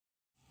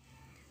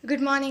Good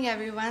morning,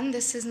 everyone.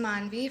 This is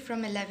Manavi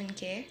from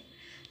 11K.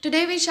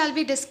 Today, we shall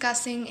be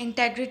discussing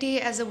integrity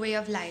as a way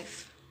of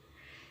life.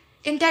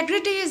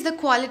 Integrity is the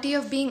quality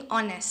of being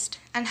honest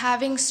and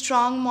having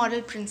strong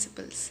moral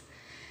principles.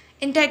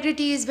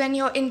 Integrity is when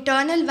your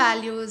internal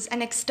values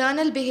and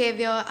external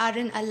behavior are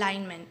in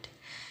alignment.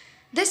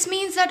 This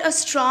means that a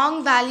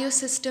strong value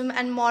system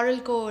and moral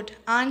code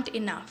aren't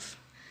enough.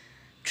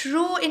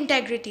 True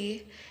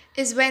integrity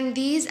is when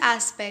these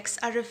aspects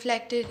are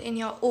reflected in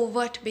your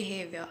overt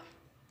behavior.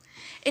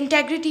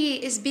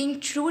 Integrity is being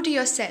true to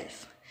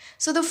yourself.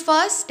 So, the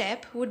first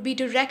step would be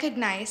to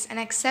recognize and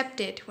accept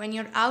it when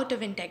you're out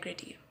of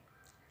integrity.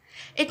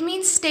 It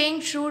means staying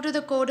true to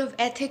the code of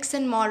ethics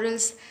and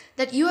morals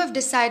that you have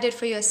decided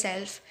for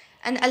yourself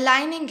and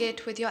aligning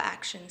it with your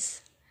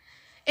actions.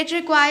 It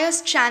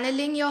requires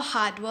channeling your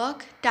hard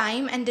work,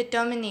 time, and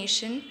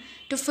determination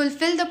to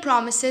fulfill the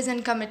promises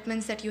and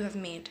commitments that you have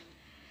made.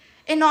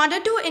 In order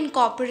to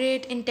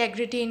incorporate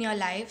integrity in your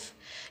life,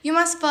 you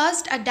must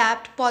first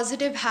adapt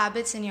positive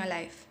habits in your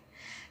life.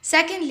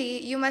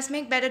 Secondly, you must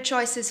make better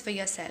choices for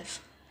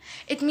yourself.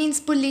 It means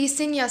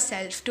policing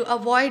yourself to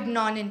avoid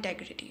non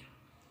integrity.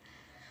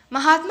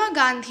 Mahatma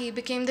Gandhi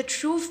became the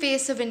true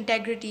face of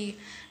integrity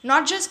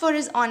not just for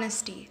his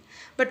honesty,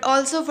 but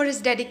also for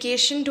his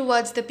dedication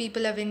towards the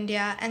people of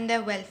India and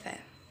their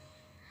welfare.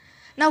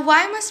 Now,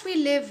 why must we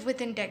live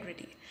with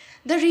integrity?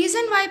 The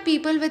reason why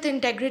people with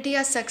integrity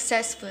are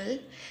successful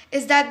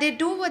is that they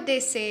do what they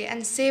say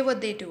and say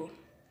what they do.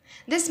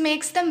 This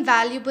makes them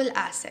valuable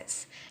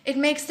assets. It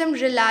makes them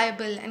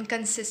reliable and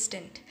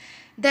consistent.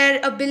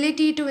 Their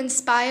ability to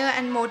inspire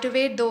and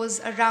motivate those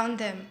around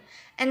them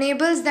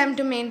enables them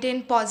to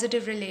maintain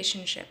positive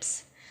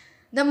relationships.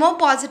 The more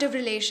positive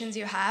relations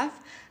you have,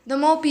 the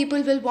more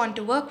people will want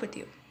to work with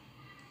you.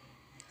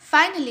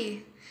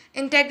 Finally,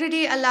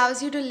 integrity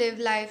allows you to live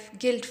life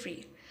guilt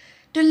free.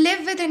 To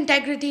live with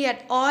integrity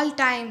at all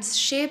times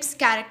shapes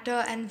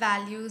character and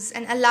values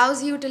and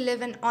allows you to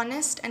live an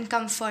honest and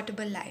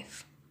comfortable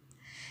life.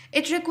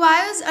 It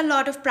requires a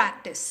lot of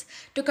practice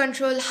to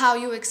control how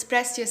you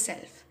express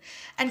yourself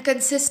and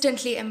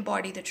consistently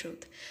embody the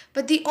truth.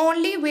 But the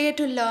only way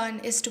to learn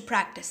is to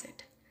practice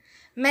it.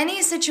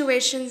 Many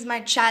situations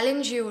might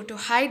challenge you to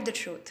hide the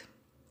truth.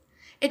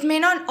 It may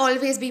not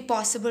always be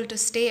possible to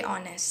stay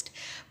honest,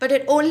 but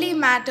it only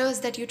matters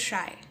that you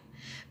try.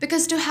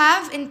 Because to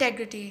have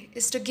integrity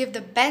is to give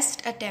the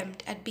best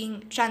attempt at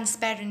being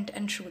transparent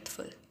and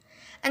truthful.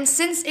 And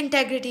since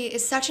integrity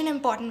is such an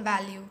important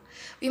value,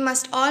 we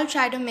must all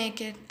try to make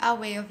it our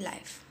way of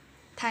life.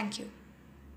 Thank you.